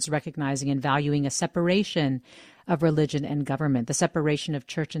regards recognizing and valuing a separation of religion and government, the separation of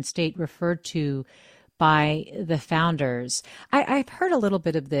church and state referred to by the founders. I've heard a little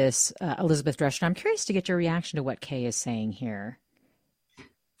bit of this, Elizabeth Drescher. I'm curious to get your reaction to what Kay is saying here.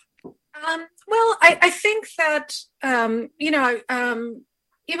 Well, I think that, Eboo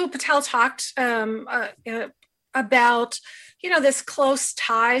Patel talked about, this close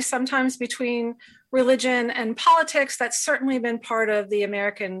tie sometimes between religion and politics. That's certainly been part of the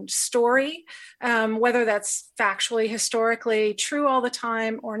American story. Whether that's factually, historically true all the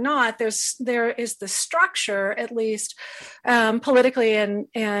time or not, there is the structure, at least politically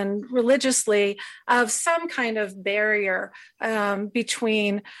and religiously, of some kind of barrier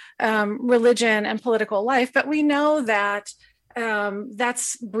between religion and political life. But we know that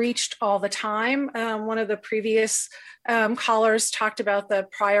that's breached all the time. One of the previous callers talked about the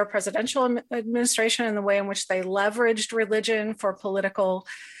prior presidential administration and the way in which they leveraged religion for political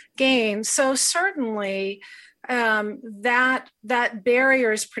gain. So certainly that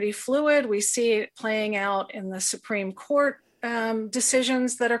barrier is pretty fluid. We see it playing out in the Supreme Court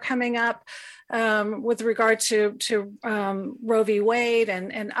decisions that are coming up with regard to Roe v. Wade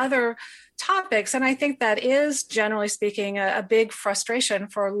and other topics. And I think that is, generally speaking, a big frustration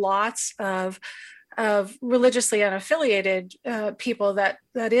for lots of religiously unaffiliated people. That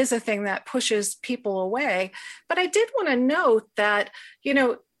is a thing that pushes people away. But I did want to note that,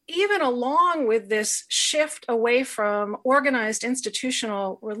 even along with this shift away from organized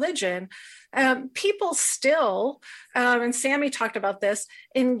institutional religion, people still, and Sammy talked about this,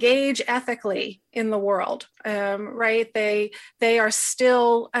 engage ethically in the world, right? They are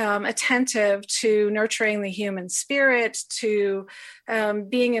still attentive to nurturing the human spirit, to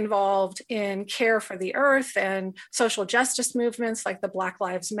being involved in care for the earth and social justice movements like the Black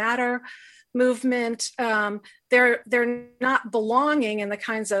Lives Matter movement. They're not belonging in the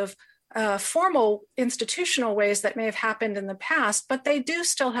kinds of formal institutional ways that may have happened in the past, but they do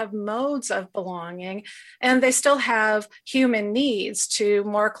still have modes of belonging, and they still have human needs to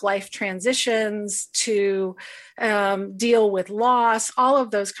mark life transitions, to deal with loss, all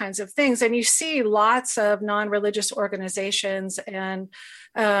of those kinds of things. And you see lots of non-religious organizations and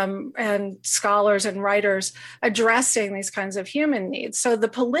scholars and writers addressing these kinds of human needs. So the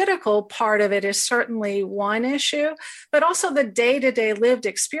political part of it is certainly one issue, but also the day-to-day lived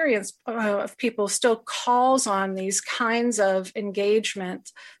experience of people still calls on these kinds of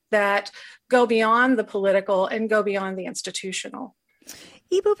engagement that go beyond the political and go beyond the institutional.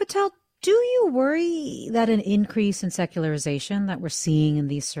 Eboo Patel, do you worry that an increase in secularization that we're seeing in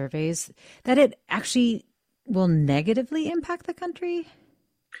these surveys, that it actually will negatively impact the country?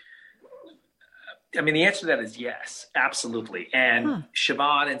 I mean, the answer to that is yes, absolutely. And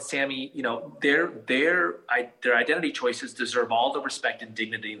Siobhan and Sammy, their identity choices deserve all the respect and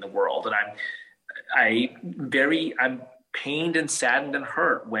dignity in the world. And I'm pained and saddened and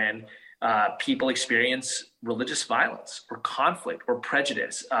hurt when people experience religious violence or conflict or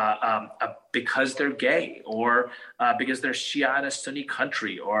prejudice because they're gay or because they're Shia in a Sunni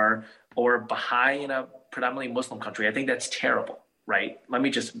country or Baha'i in a predominantly Muslim country. I think that's terrible. Right? Let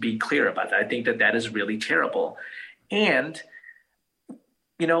me just be clear about that. I think that is really terrible. And,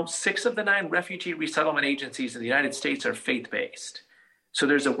 6 of the 9 refugee resettlement agencies in the United States are faith-based. So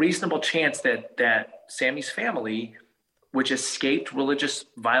there's a reasonable chance that Sammy's family, which escaped religious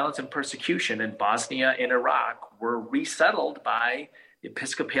violence and persecution in Bosnia and Iraq, were resettled by the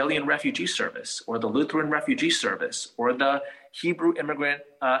Episcopalian Refugee Service or the Lutheran Refugee Service or the Hebrew Immigrant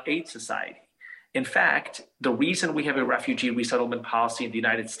Aid Society. In fact, the reason we have a refugee resettlement policy in the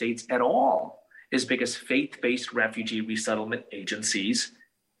United States at all is because faith-based refugee resettlement agencies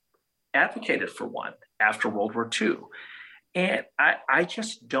advocated for one after World War II. And I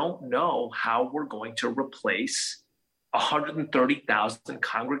just don't know how we're going to replace 130,000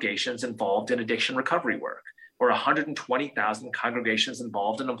 congregations involved in addiction recovery work or 120,000 congregations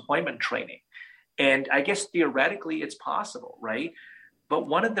involved in employment training. And I guess theoretically it's possible, right? But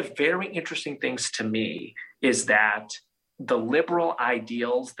one of the very interesting things to me is that the liberal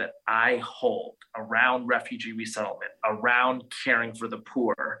ideals that I hold around refugee resettlement, around caring for the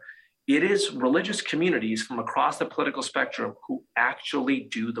poor, it is religious communities from across the political spectrum who actually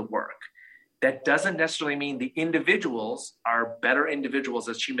do the work. That doesn't necessarily mean the individuals are better individuals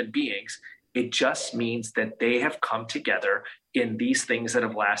as human beings. It just means that they have come together in these things that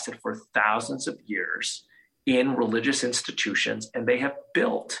have lasted for thousands of years in religious institutions, and they have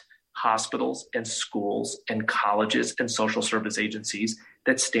built hospitals and schools and colleges and social service agencies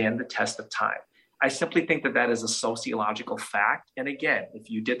that stand the test of time. I simply think that is a sociological fact. And again, if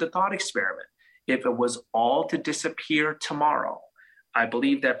you did the thought experiment, if it was all to disappear tomorrow, I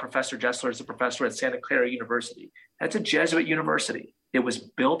believe that Professor Jessler is a professor at Santa Clara University. That's a Jesuit university. It was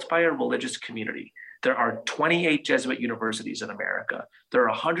built by a religious community. There are 28 Jesuit universities in America. There are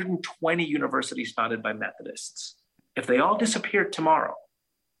 120 universities founded by Methodists. If they all disappeared tomorrow,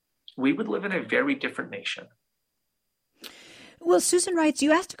 we would live in a very different nation. Well, Susan writes,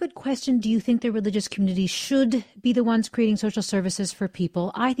 you asked a good question. Do you think the religious community should be the ones creating social services for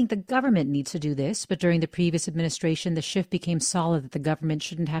people? I think the government needs to do this, but during the previous administration, the shift became solid that the government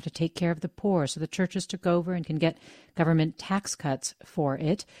shouldn't have to take care of the poor, so the churches took over and can get government tax cuts for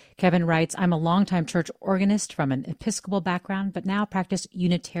it. Kevin writes, I'm a longtime church organist from an Episcopal background, but now practice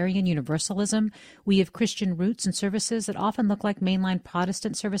Unitarian Universalism. We have Christian roots and services that often look like mainline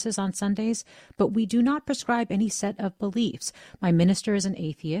Protestant services on Sundays, but we do not prescribe any set of beliefs. My minister is an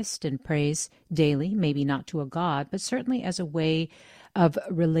atheist and prays daily, maybe not to a God, but certainly as a way of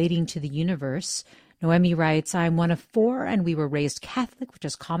relating to the universe. Noemi writes, I'm one of 4 and we were raised Catholic, which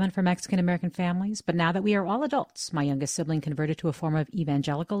is common for Mexican-American families. But now that we are all adults, my youngest sibling converted to a form of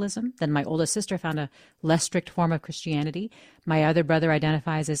evangelicalism. Then my oldest sister found a less strict form of Christianity. My other brother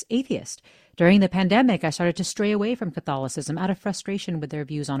identifies as atheist. During the pandemic, I started to stray away from Catholicism out of frustration with their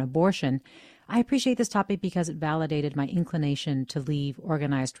views on abortion. I appreciate this topic because it validated my inclination to leave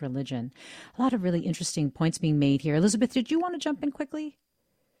organized religion. A lot of really interesting points being made here. Elizabeth, did you want to jump in quickly?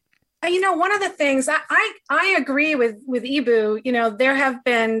 One of the things I agree with Ibu, there have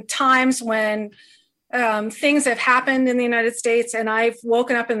been times when things have happened in the United States and I've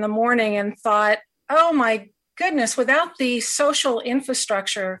woken up in the morning and thought, oh my goodness, without the social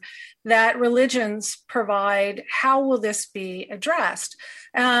infrastructure that religions provide, how will this be addressed?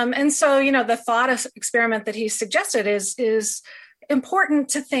 And so, the thought experiment that he suggested is important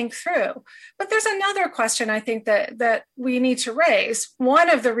to think through. But there's another question I think that we need to raise. One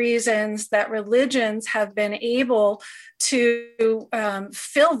of the reasons that religions have been able to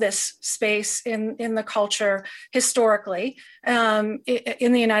fill this space in the culture historically in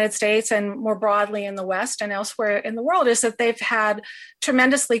the United States and more broadly in the West and elsewhere in the world is that they've had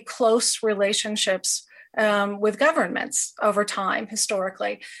tremendously close relationships with governments over time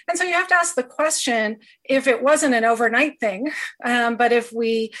historically. And so you have to ask the question, if it wasn't an overnight thing, but if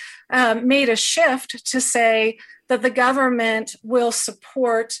we made a shift to say that the government will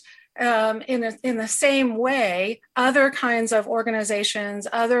support in the same way other kinds of organizations,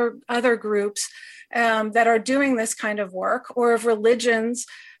 other groups that are doing this kind of work, or if religious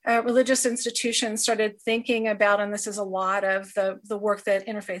institutions started thinking about, and this is a lot of the work that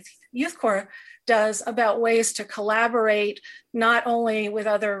Interfaith Youth Corps does about ways to collaborate not only with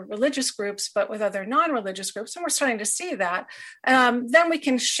other religious groups, but with other non-religious groups. And we're starting to see that. Then we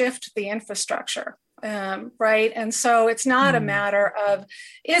can shift the infrastructure, right? And so it's not a matter of,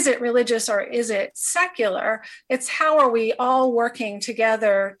 is it religious or is it secular? It's how are we all working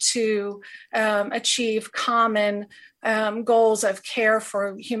together to achieve common goals of care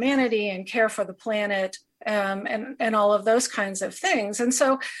for humanity and care for the planet, and all of those kinds of things. And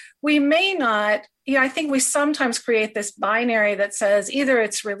so we may not, I think we sometimes create this binary that says either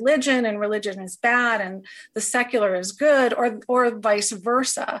it's religion and religion is bad and the secular is good, or vice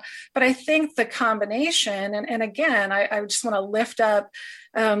versa. But I think the combination, and again, I just want to lift up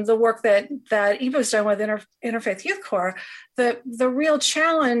the work that Ibo's done with Interfaith Youth Corps. The real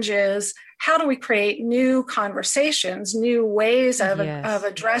challenge is, how do we create new conversations, new ways of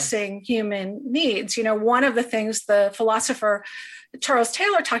addressing human needs? One of the things the philosopher Charles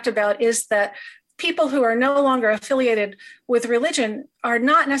Taylor talked about is that people who are no longer affiliated with religion are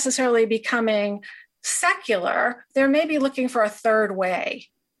not necessarily becoming secular. They're maybe looking for a third way.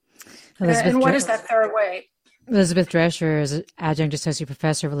 And what is that third way? Elizabeth Drescher is adjunct associate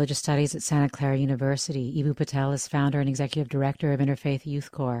professor of religious studies at Santa Clara University. Ibu Patel is founder and executive director of Interfaith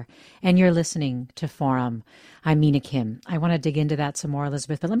Youth Corps. And you're listening to Forum. I'm Mina Kim. I want to dig into that some more,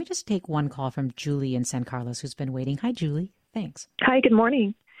 Elizabeth, but let me just take one call from Julie in San Carlos, who's been waiting. Hi, Julie. Thanks. Hi, good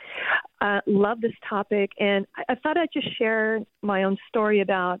morning. Love this topic. And I thought I'd just share my own story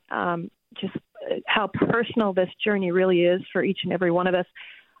about just how personal this journey really is for each and every one of us.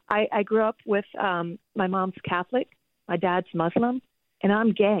 I grew up with my mom's Catholic, my dad's Muslim, and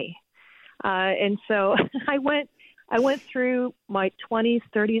I'm gay. And so I went through my 20s,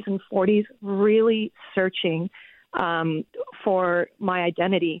 30s, and 40s really searching for my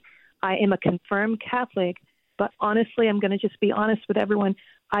identity. I am a confirmed Catholic, but honestly, I'm going to just be honest with everyone.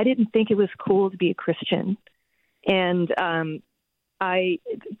 I didn't think it was cool to be a Christian. And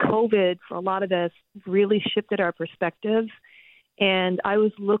COVID, for a lot of us, really shifted our perspectives. And I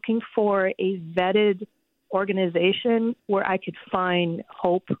was looking for a vetted organization where I could find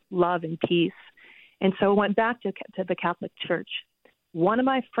hope, love, and peace. And so I went back to the Catholic Church. one of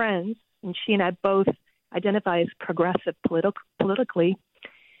my friends, and she and I both identify as progressive politically,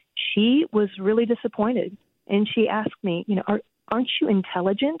 she was really disappointed. And she asked me, aren't you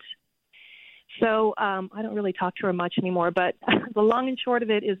intelligent? So I don't really talk to her much anymore. But the long and short of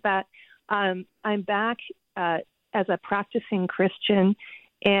it is that I'm back as a practicing Christian,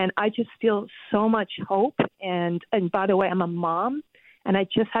 and I just feel so much hope. And by the way, I'm a mom, and I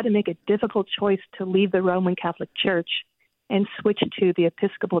just had to make a difficult choice to leave the Roman Catholic Church and switch to the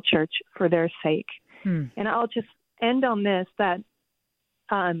Episcopal Church for their sake. And I'll just end on this, that,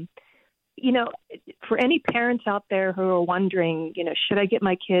 for any parents out there who are wondering, should I get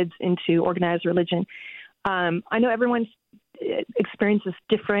my kids into organized religion? I know everyone's experience is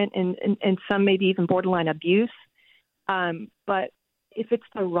different, and some maybe even borderline abuse. But if it's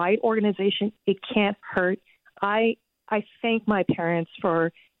the right organization, it can't hurt. I thank my parents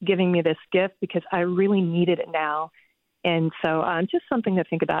for giving me this gift because I really needed it now. And so just something to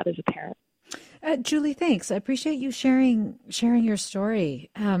think about as a parent. Julie, thanks. I appreciate you sharing your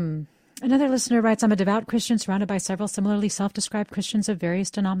story. Another listener writes, I'm a devout Christian surrounded by several similarly self-described Christians of various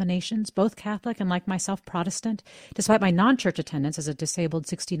denominations, both Catholic and, like myself, Protestant. Despite my non-church attendance as a disabled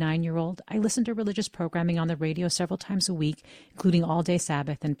 69-year-old, I listen to religious programming on the radio several times a week, including all-day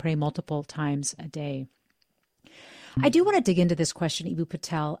Sabbath, and pray multiple times a day. I do want to dig into this question, Ibu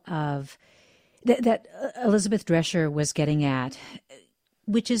Patel, of that Elizabeth Drescher was getting at,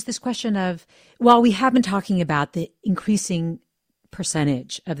 which is this question of, while we have been talking about the increasing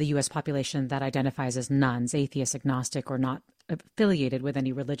percentage of the U.S. population that identifies as nones, atheist, agnostic, or not affiliated with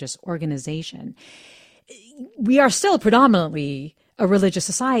any religious organization, we are still predominantly a religious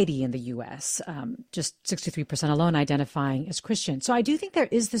society in the U.S., just 63% alone identifying as Christian. So I do think there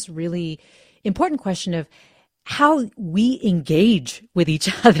is this really important question of how we engage with each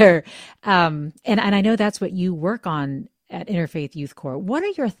other. And I know that's what you work on at Interfaith Youth Corps. What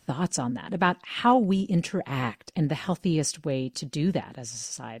are your thoughts on that, about how we interact and the healthiest way to do that as a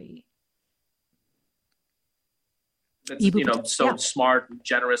society? That's, smart and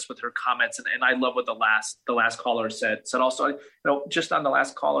generous with her comments. And I love what the last caller said also, just on the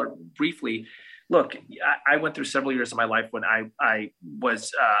last caller briefly, look, I went through several years of my life when I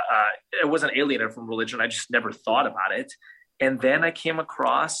wasn't alienated from religion. I just never thought about it. And then I came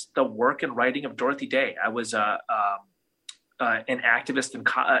across the work and writing of Dorothy Day. I was an activist, and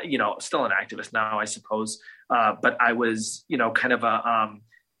still an activist now, I suppose. But I was, kind of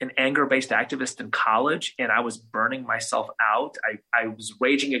an anger-based activist in college, and I was burning myself out. I was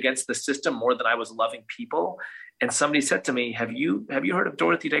raging against the system more than I was loving people. And somebody said to me, "Have you heard of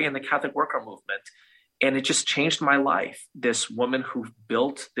Dorothy Day and the Catholic Worker Movement?" And it just changed my life. This woman who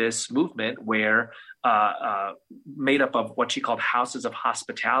built this movement, where made up of what she called houses of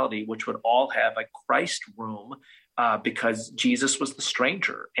hospitality, which would all have a Christ room. Because Jesus was the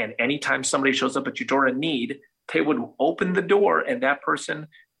stranger. And anytime somebody shows up at your door in need, they would open the door and that person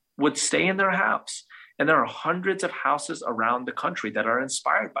would stay in their house. And there are hundreds of houses around the country that are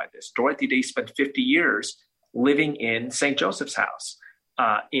inspired by this. Dorothy Day spent 50 years living in St. Joseph's House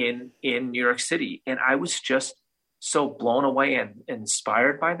in New York City. And I was just so blown away and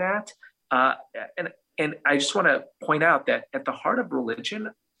inspired by that. And I just want to point out that at the heart of religion,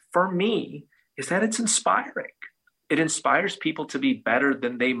 for me, is that it's inspiring. It inspires people to be better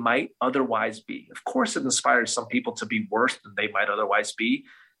than they might otherwise be. Of course, it inspires some people to be worse than they might otherwise be,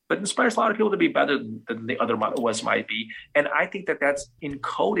 but it inspires a lot of people to be better than they otherwise might be. And I think that that's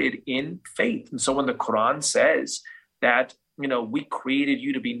encoded in faith. And so when the Quran says that, we created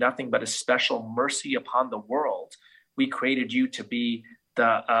you to be nothing but a special mercy upon the world, we created you to be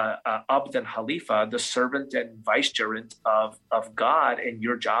the Abd and Khalifa, the servant and vicegerent of God, and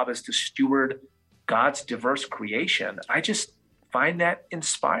your job is to steward God's diverse creation. I just find that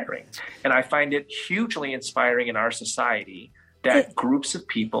inspiring. And I find it hugely inspiring in our society that groups of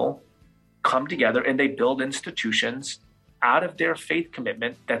people come together and they build institutions out of their faith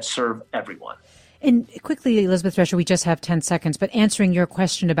commitment that serve everyone. And quickly, Elizabeth Drescher, we just have 10 seconds, but answering your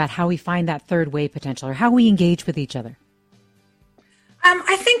question about how we find that third way potential, or how we engage with each other.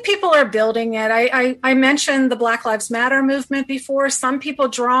 I think people are building it. I mentioned the Black Lives Matter movement before. Some people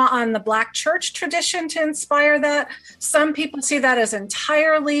draw on the Black church tradition to inspire that. Some people see that as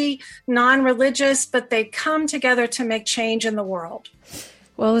entirely non-religious, but they come together to make change in the world.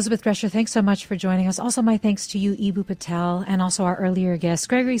 Well, Elizabeth Drescher, thanks so much for joining us. Also, my thanks to you, Ibu Patel, and also our earlier guests,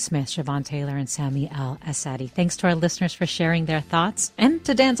 Gregory Smith, Siobhan Taylor, and Sami El-Assadi. Thanks to our listeners for sharing their thoughts, and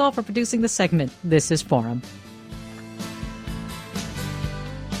to Dan Zoll for producing the segment. This is Forum.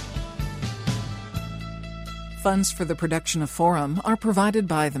 Funds for the production of Forum are provided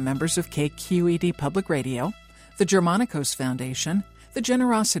by the members of KQED Public Radio, the Germanicos Foundation, the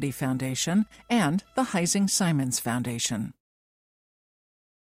Generosity Foundation, and the Heising-Simons Foundation.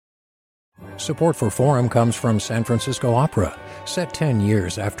 Support for Forum comes from San Francisco Opera. Set 10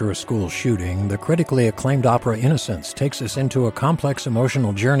 years after a school shooting, the critically acclaimed opera Innocence takes us into a complex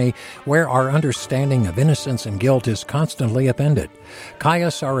emotional journey where our understanding of innocence and guilt is constantly upended. Kaya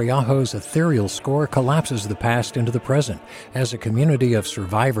Sariaho's ethereal score collapses the past into the present as a community of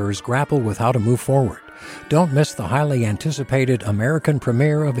survivors grapple with how to move forward. Don't miss the highly anticipated American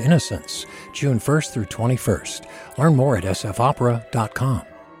premiere of Innocence, June 1st through 21st. Learn more at sfopera.com.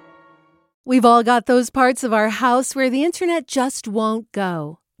 We've all got those parts of our house where the internet just won't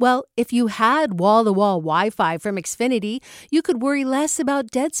go. Well, if you had wall-to-wall Wi-Fi from Xfinity, you could worry less about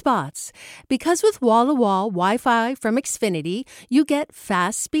dead spots. Because with wall-to-wall Wi-Fi from Xfinity, you get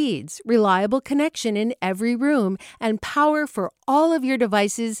fast speeds, reliable connection in every room, and power for all of your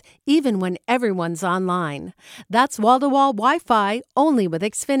devices, even when everyone's online. That's wall-to-wall Wi-Fi only with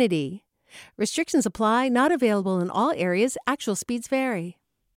Xfinity. Restrictions apply, not available in all areas. Actual speeds vary.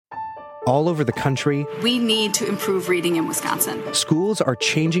 All over the country, we need to improve reading in Wisconsin. Schools are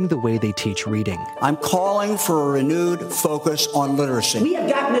changing the way they teach reading. I'm calling for a renewed focus on literacy. We have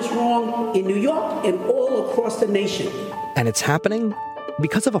gotten this wrong in New York and all across the nation. And it's happening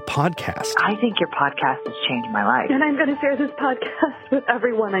because of a podcast. I think your podcast has changed my life. And I'm going to share this podcast with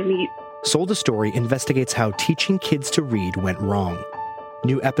everyone I meet. Sold a Story investigates how teaching kids to read went wrong.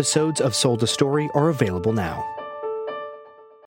 New episodes of Sold a Story are available now.